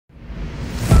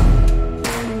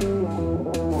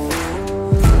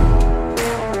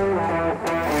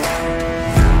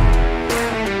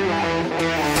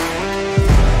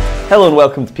Hello and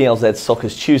welcome to PLZ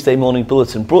Soccer's Tuesday morning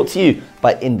bulletin, brought to you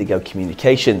by Indigo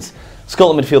Communications.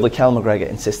 Scotland midfielder Callum McGregor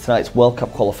insists tonight's World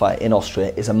Cup qualifier in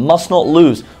Austria is a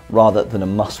must-not-lose rather than a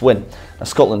must-win. Now,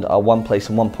 Scotland are 1 place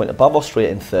and 1 point above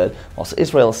Austria in third, whilst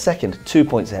Israel is second, 2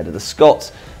 points ahead of the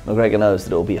Scots. McGregor knows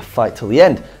that it will be a fight till the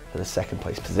end for the second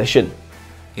place position.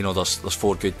 You know, there's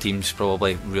 4 good teams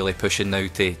probably really pushing now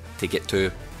to get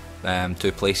two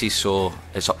places, so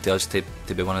it's up to us to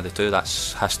be one of the two. That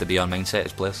has to be our mindset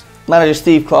as players. Manager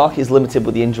Steve Clarke is limited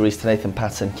with the injuries to Nathan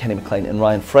Patton, Kenny McLean and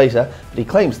Ryan Fraser, but he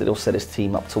claims that he'll set his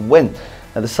team up to win.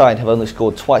 Now, the side have only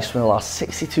scored twice from the last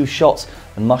 62 shots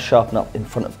and must sharpen up in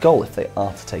front of goal if they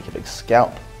are to take a big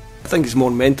scalp. I think it's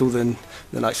more mental than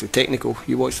actually technical.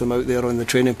 You watch them out there on the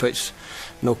training pitch,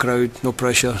 no crowd, no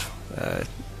pressure.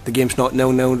 The game's not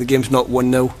 0-0, the game's not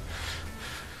 1-0.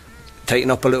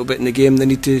 Tighten up a little bit in the game. They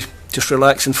need to just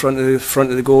relax in front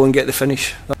of the goal and get the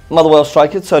finish. Motherwell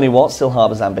striker Tony Watt still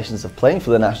harbours ambitions of playing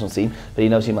for the national team, but he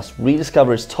knows he must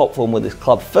rediscover his top form with his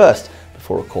club first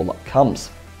before a call-up comes.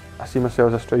 I see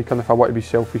myself as a striker, and if I want to be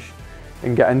selfish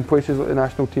and get in places like the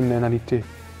national team, then I need to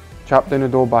chap down the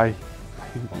door by.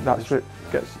 That's what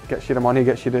gets you the money,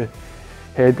 gets you the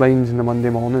headlines in the Monday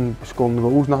morning, scoring the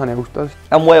goals, nothing else does.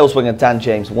 And Wales winger Dan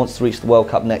James wants to reach the World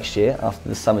Cup next year after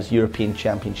the summer's European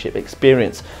Championship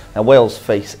experience. Now, Wales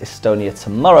face Estonia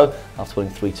tomorrow after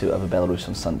winning 3-2 over Belarus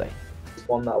on Sunday. It's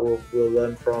one that we'll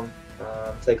learn from,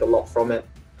 take a lot from it,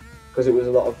 because it was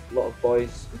a lot of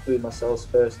boys, including myself,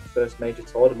 first major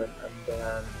tournament,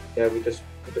 and yeah, we're just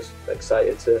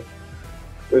excited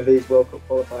with these World Cup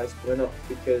qualifiers coming up,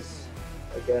 because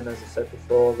again, as I said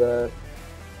before,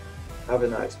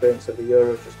 having that experience of the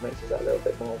Euros just makes us that little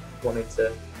bit more wanting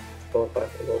to qualify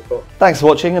for the World Cup. Thanks for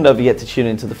watching, and don't forget to tune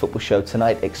into the football show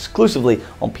tonight exclusively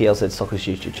on PLZ Soccer's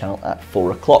YouTube channel at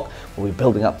 4 o'clock. We'll be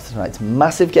building up to tonight's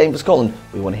massive game for Scotland.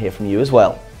 We want to hear from you as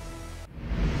well.